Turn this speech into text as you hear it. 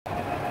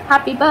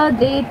Happy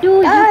birthday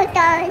to you.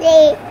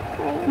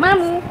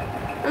 Mamu.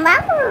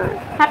 Mamu.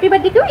 Happy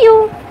birthday to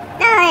you.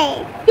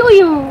 Đây. To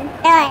you.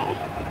 Đây.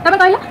 Tama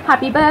कहला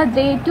Happy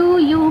birthday to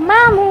you,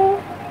 Mamu.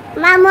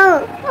 Mamu.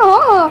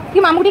 Oh, कि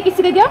मामू के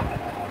किसी दे दियो.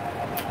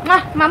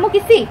 मामू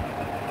किसी.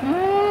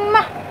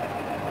 Mama.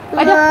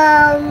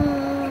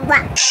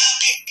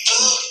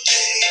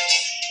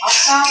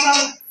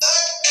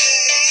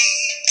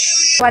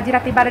 आज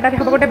राति 12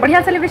 हम गोटे बढ़िया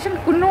सेलिब्रेशन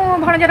कुन्नू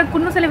भणजार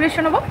कुन्नू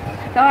सेलिब्रेशन हम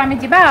तो आम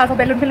जा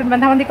बेलून फेलून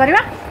बंधाबंधी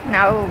करवा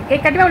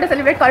केक काटा गोटे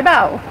सेलिब्रेट करवा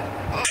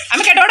आम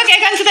केटे गोटे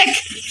केक आनी देख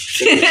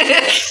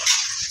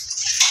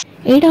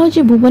एटा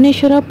हूँ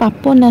भुवनेश्वर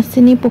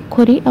पापनासिनी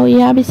पोखरी आ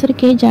या विषय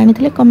के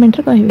जानी कमेंट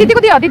रे कहबे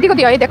दीदी को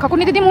दियो ये देख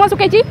कुनी दीदी मुंह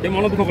सुकेची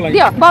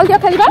दियो बॉल दियो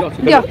खेलबा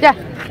दियो जा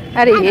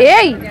अरे ए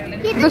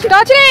दुष्ट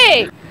अछि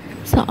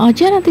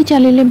अजय राति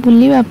चलिले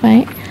बुलिबा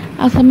पाए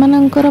आ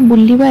समानंकर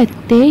बुलिबा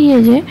एते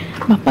ये जे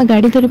बापा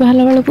गाड़ी धरि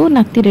बाहला बेल को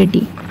नाती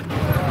ready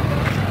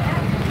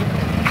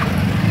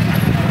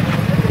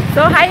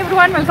so hi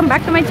everyone welcome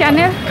back to my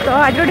channel तो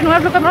आज गोटे नुआ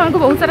ब्लॉग आपको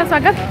बहुत सारा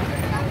स्वागत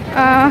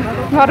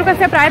घर को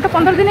आसा प्राय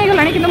 15 दिन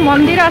होगा कि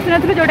मंदिर आसी ना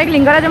जोटा कि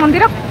लिंगराज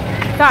मंदिर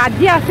तो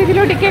आज आसी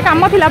टे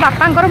कम था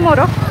बापांकर मोर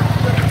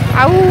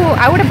आउ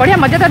गोटे बढ़िया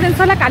मजादार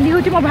जिन काली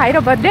हूँ मो भाईर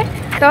बर्थडे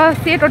तो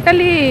सी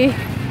टोटाली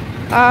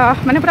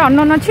माने पूरा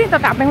अननोन अच्छी तो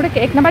गोटे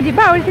केक नवा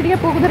जा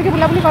पुक धरिक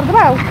बुलाबुली करदे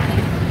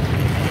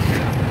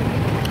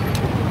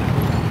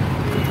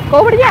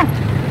कौपटे जा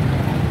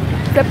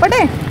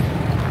सेपटे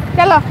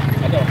चलो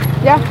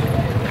जा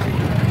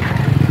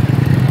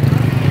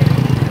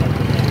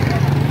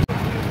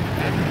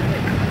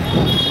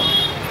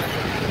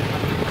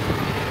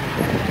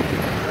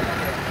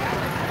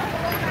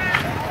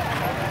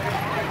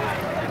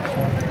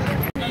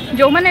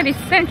जो मैंने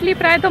रिसेंटली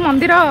प्राय तो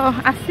मंदिर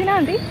आसी ना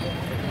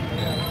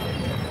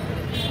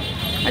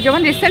जो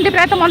मैंने रिसेंटली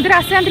प्राय तो मंदिर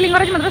आसी ना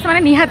लिंगराज मंदिर से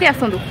निहाती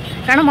आसतु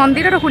कारण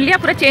मंदिर हुलिया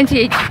पूरा चेंज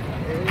हो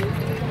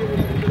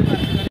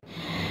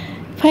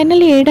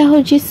फाइनली एटा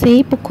हूँ से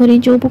पोखरी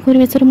जो पोखरी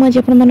विषय मुझे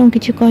आपको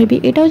किसी कहबी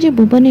यहाँ हूँ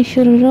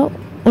भुवनेश्वर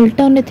ओल्ड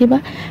टाउन में थिबा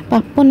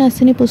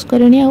पापनासिनी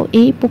पुष्करणी आ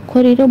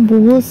पोखरी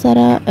बहुत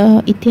सारा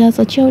इतिहास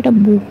अच्छी और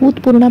बहुत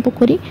पुराना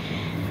पोखरी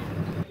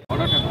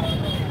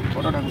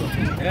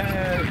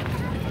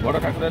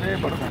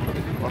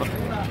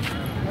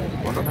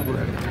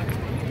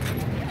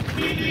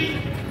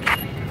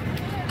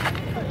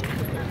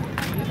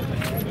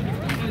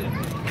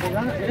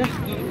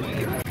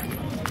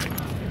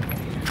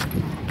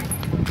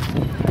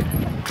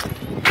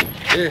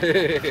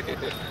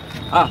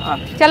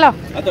चलो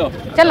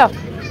चलो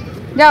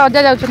जाओ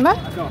जा जाओ चुनमा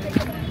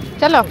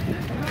चलो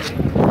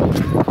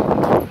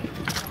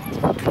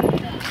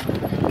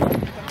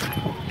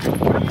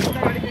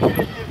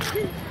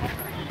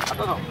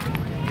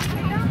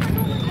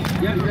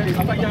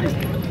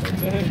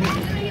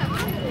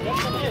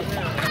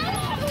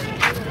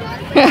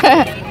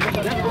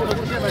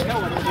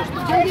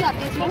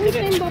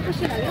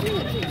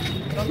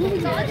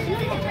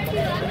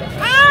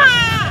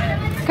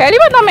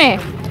खेलिबो तमे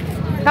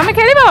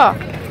खेलिबो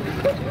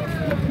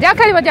जाओ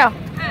खेलिबो जाओ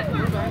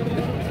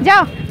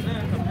जाओ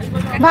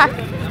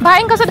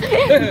भाई को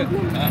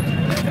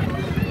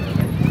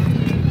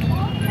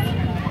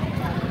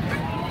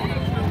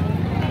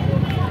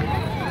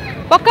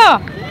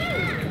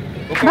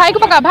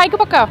पक्का भाई को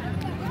पक्का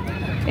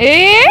ए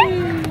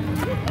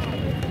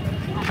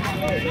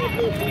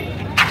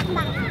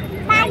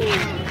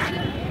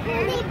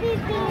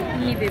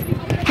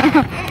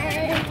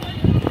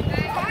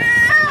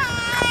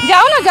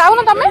जाओ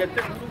ना तमे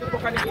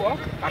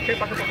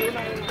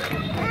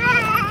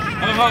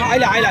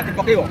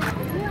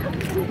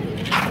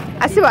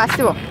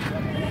आसो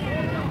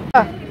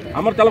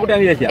हमर चल गोटे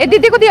आनी जाइया ए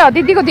दीदी को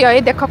दियो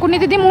ए देख कुनी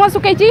दीदी मुंह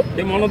सुकेची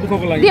ए मन दुख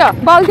को लागि दियो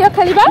बॉल दियो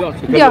खेलबा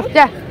दियो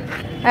जा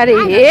अरे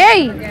ए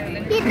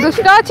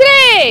दुष्ट अछि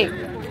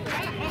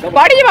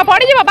पड़ी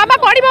जीवा बाबा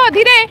पड़ीबो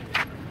धीरे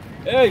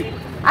ए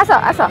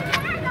आसो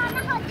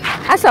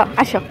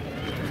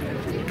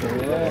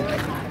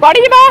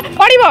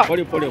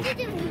पड़ी पड़ियो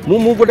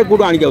मु गोटे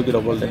कोडो आनी जाउती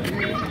बोल दे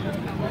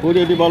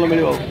कोडी बॉल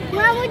मिलियो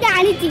मामू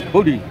जानी छी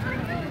कोडी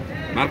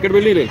मार्केट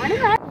बेली रे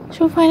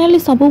सो फाइनाली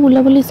सब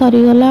बुलाबुली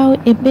सरीगला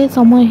एबे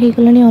समय हो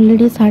गला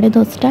अलरेडी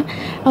 10:30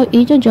 आ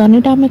जो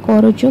जर्नीटा आम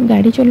करुचु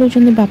गाड़ी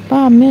चलाउछन बापा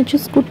आम अच्छे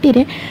स्कूटी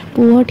रे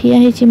पुओ ठिया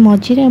है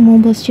मझीरे मु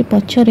बस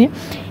पछरे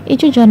ये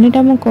जो जर्नीटा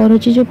आम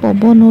करुचे जो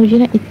पवन हो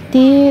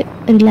एते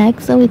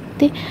रिलैक्स और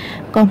एते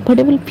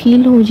कंफर्टेबल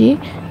फील हो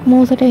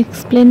मुझे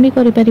एक्सप्लेन भी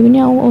करें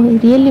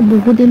रियली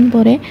बहुत दिन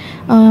पर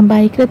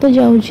बाइक रे तो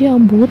जाऊँगी आ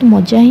बहुत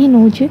मजा ही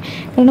नौ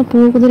कारण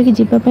पुओ को धरिकी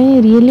जावाई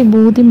रियली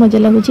बहुत ही मजा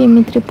लगुच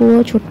एमती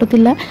पुओ छोट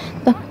थिला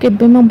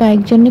केबे मो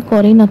बाइक जर्नी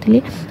कर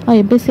नी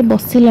आबे से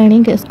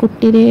बसिला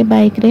स्कूटी रे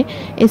बाइक रे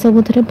ए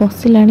सब थे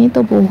बसिला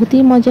तो बहुत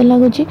ही मजा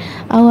लगुच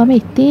आम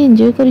एत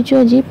एंजॉय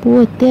कर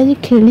पुओ एत आज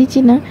खेली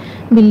ना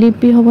बिलीव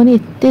भी हेनी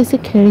एत से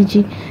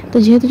खेली। तो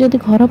जेहेतु जब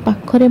घर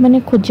पाखे मैंने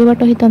खोजे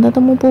बाट होता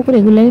तो मो पुओ को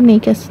रेगुलाली नहीं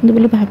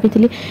आसती भाभी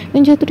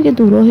जेहेतु टे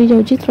दूर हो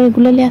जाऊँगी तो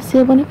रेगुलाली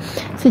आसहेबनी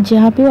से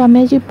जहाँ भी आम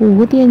आज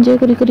बहुत ही एंजॉय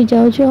कर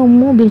जाऊँ।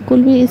 मु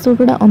बिल्कुल भी इस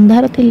गुड़ा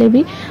अंधार थे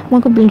भी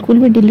मुझे बिल्कुल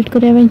भी डिलीट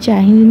करने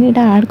चाहिए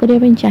यहाँ आड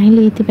करने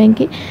चाहिए ये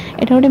कि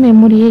यहाँ गोटे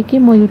मेमोरी है कि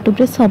मो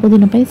यूट्यूब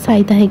सबुदिन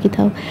सहायता होगी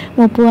था।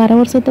 मो पु आर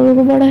वर्ष तक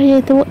बड़ हो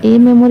जाए ये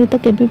मेमोरी तो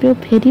केवे भी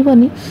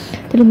फेरबनी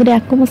तेणुक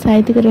आपको मुझे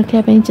साइड कर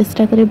रखापी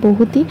चेष्टा करे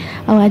बहुत ही।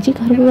 आज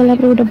घर को गला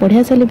गोटे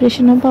बढ़िया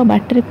सेलिब्रेशन हम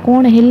बाटर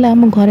कौन है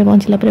मो घरे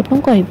पहुँचला कह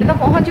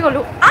पहुँची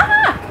गलु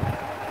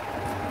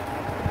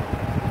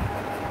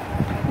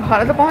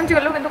घर तो पहुँची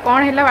गलु कि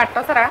कौन है बाट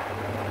सारा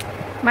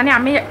माने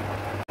आम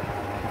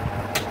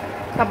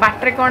तो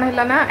बाटरे कौन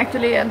है ना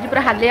एक्चुअली आज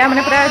पूरा हालिया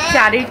मैंने पूरा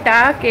 4टा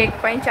केक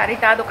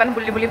 4टा दुकान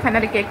बुली बुली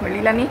फाइनाली केक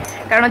मिलानी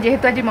कारण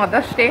जेहेतु आज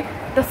मदर्स डे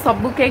तो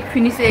सब केक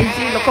फिनिश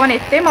लोक मैंने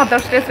एत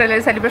मदर्स डे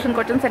सेलिब्रेशन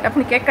कर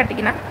पुणी केक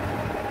काटिकिना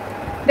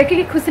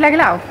देखिए खुशी लगे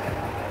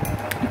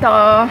तो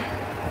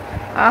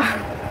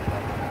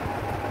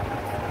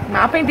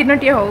माँ दिन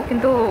टे हो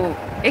किंतु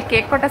ए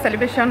केक कटा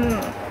सेलिब्रेशन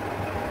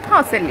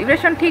हाँ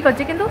सेलिब्रेशन ठीक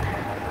अच्छे किंतु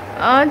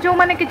जो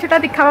मैंने किछटा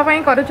दिखावाई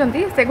करुँच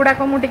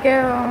मुझे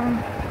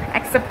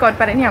एक्सेप्ट कर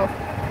पारे आ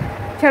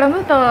छाड़ू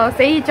तो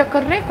सही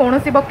चक्कर में कौन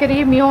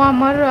बकेरी मिओ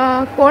आमर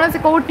कौन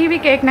कौटी भी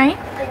केक ना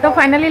तो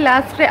फाइनाली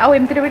लास्ट रे आउ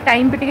एमती भी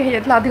टाइम भी टे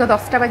अधिक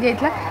 10टा बाजी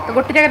जाता तो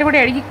गोटे जगह गोटे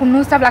एड़ी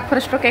कुन्नुसा ब्लैक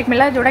फॉरेस्ट केक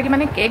मिला जोड़ा कि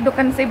मैंने केक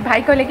दुकान से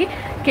भाई कहले कि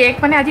केक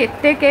मैंने आज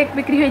एत केक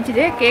बिक्री होती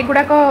केक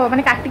गुड़ाक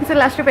मैंने काटिक से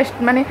लास्ट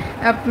पेस्ट माने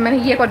माने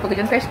ये कर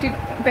पकईन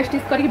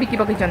पेस्टिस करके बिकी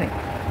पकईन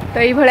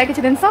तो ये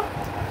किसी जिनस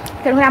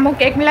तेणु आम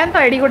केक मिला तो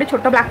ये गोटे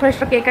छोट ब्लैक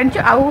फॉरेस्ट केक आनी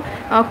आउ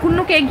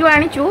कुन्नू केक जो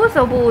आनीचु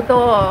सब तो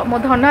मो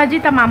धन आज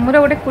मामूर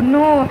गोटे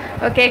कुन्नू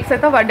केक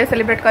सहित बर्थडे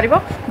सेलिब्रेट कर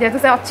जेहेतु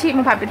से अच्छी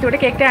मुझे भाभी गोटे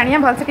केकटे आनिया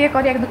भलसे टे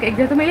कर केक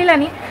जेहेतु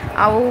मिलानी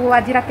आउ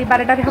आज रात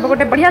 12टार हम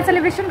गोटे बढ़िया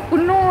सेलिब्रेशन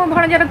कुन्नू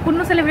भणजार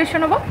कुन्नू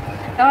सेलिब्रेशन हम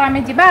तो आम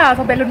जा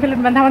सब बेलून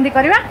फेलून बंधाबंधी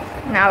करवा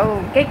आउ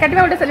केक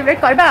काटा गोटे सेलिब्रेट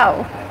करवा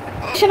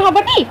हम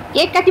टी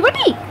केक काटी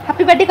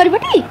हैप्पी बर्थडे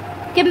करटी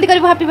केमती कर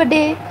happy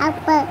birthday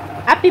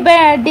happy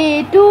birthday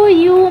to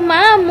you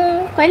मामू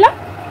कहला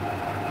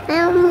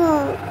मामू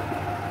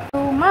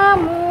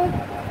मामू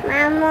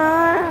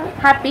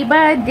हैप्पी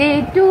बर्थडे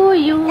टू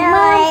यू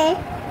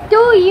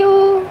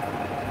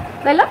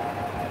कहला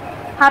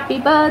हैप्पी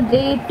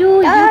बर्थडे टू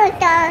यू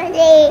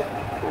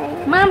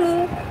मामू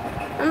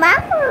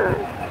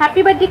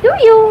हैप्पी बर्थडे टू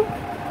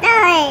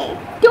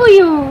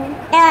यू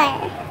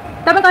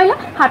तब कहला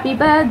हैप्पी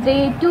बर्थडे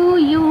टू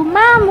यू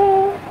मामू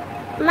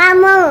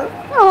मामू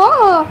ओ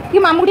ये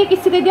मामू टे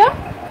किसी दे दियो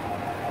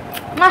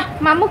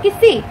मामू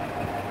किसी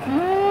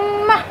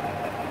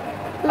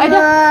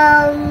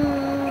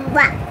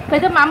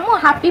कह मामू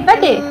हैप्पी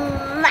बर्थडे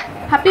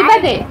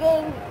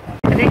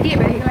रेडी है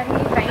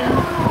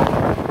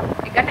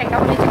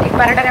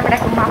 11टा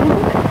मामू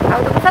आउ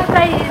तो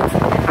सरप्राइज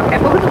आपने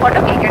बहुत बड़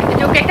केक आनी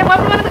जो केकटा मैं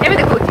एवं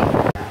देखा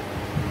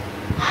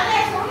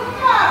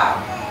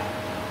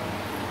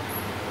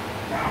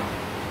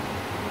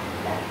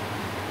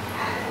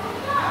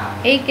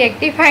ये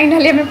केकटी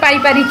फाइनाली आम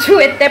पाइपारिछु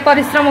एत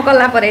परिश्रम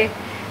कला परे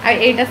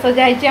आईटा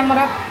सजाई आमर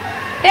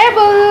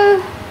टेबल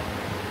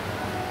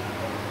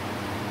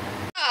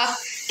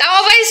तम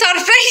भाई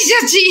सरप्राइज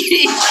अच्छी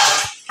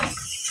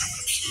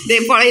दे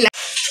पड़ेला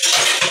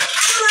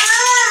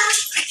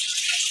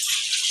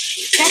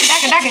डाक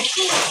डाक डाक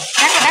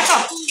डाक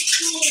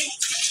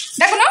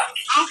डाक न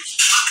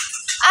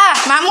आ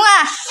मामू आ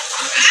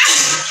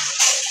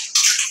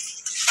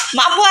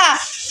मामू आ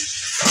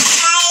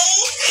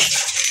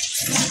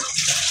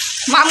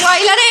मामू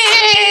आइला रे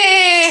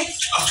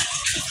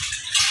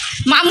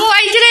मामू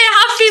आई रे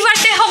हैप्पी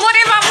बर्थडे हम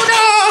रे मामू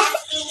रो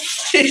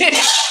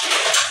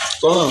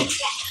कौन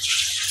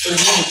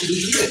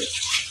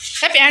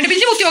ए पैंट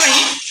पिंजी मुतियो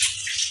कहीं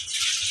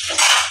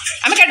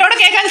हमें केटोड़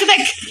केक आन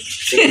देख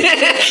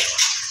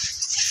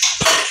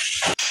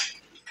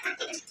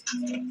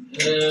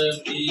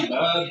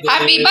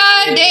happy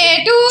birthday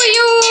to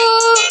you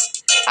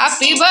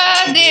happy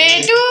birthday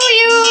to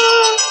you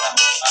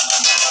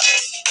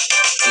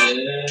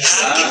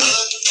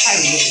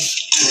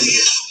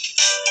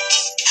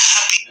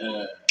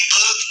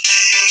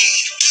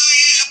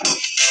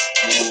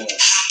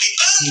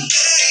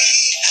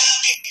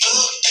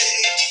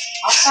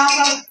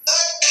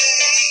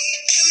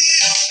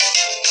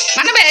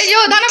माने जो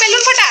धन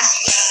बेलून फटा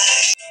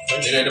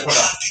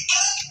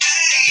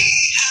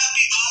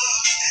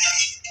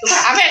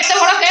अबे एत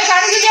बड़ केक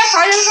आनी दिया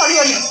खाइल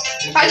सरियोनी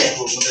खाइल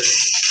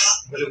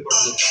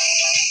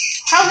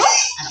खाऊ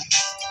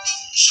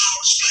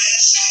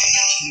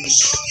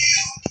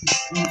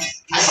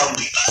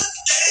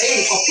ए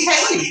कॉफी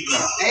खाइबनी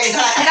ए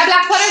एटा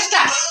ब्लैक फॉरेस्ट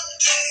ता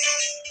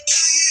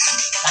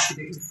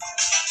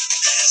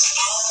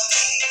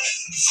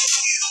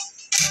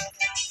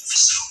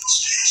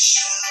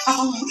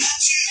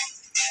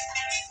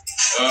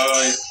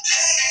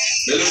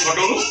बेलून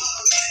फोटो को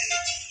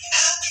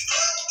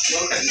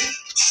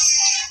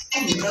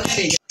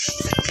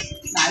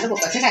नाले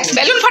बोका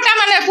बेलून फटा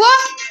माने पुओ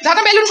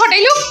दादा बेलून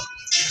फटैलु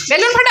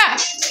बेलून फटा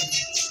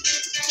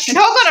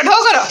ढो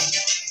करो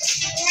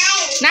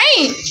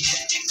नहीं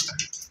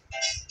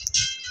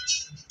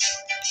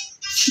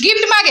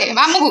गिफ्ट मागे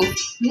मामू को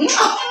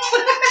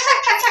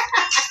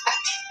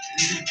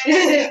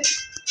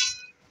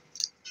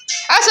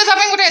आसे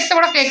तमें गोटे एत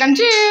बड़ केक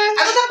आनछि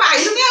आगो तो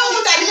पाइलु के आ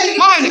चाली चाली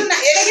मां एडा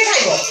के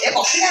खाइबो ए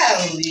कॉफी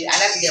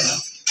आला पिया म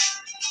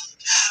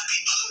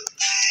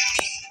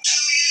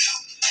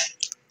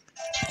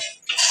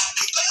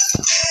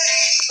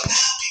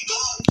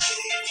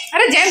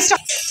अरे जेंट्स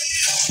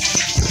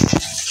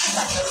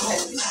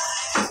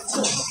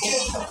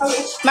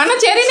मानो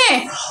चेरी ने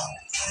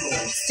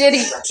चेरी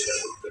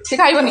से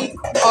खाइबनी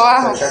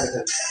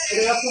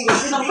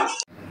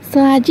सो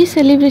आज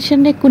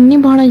सेलिब्रेशन रे कुन्नी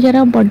भणजार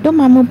बड़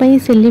मामू पाई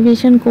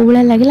सेलिब्रेशन को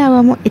भाया लगे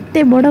आम एत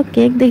बड़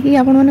केक देखिए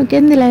आपण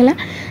केमती लगला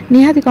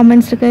निहाती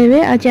कमेंट्स रे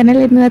कहे आ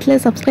चैनल नुआ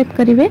सब्सक्राइब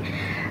करेंगे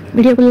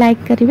वीडियो को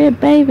लाइक करेंगे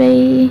बाय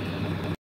बाय।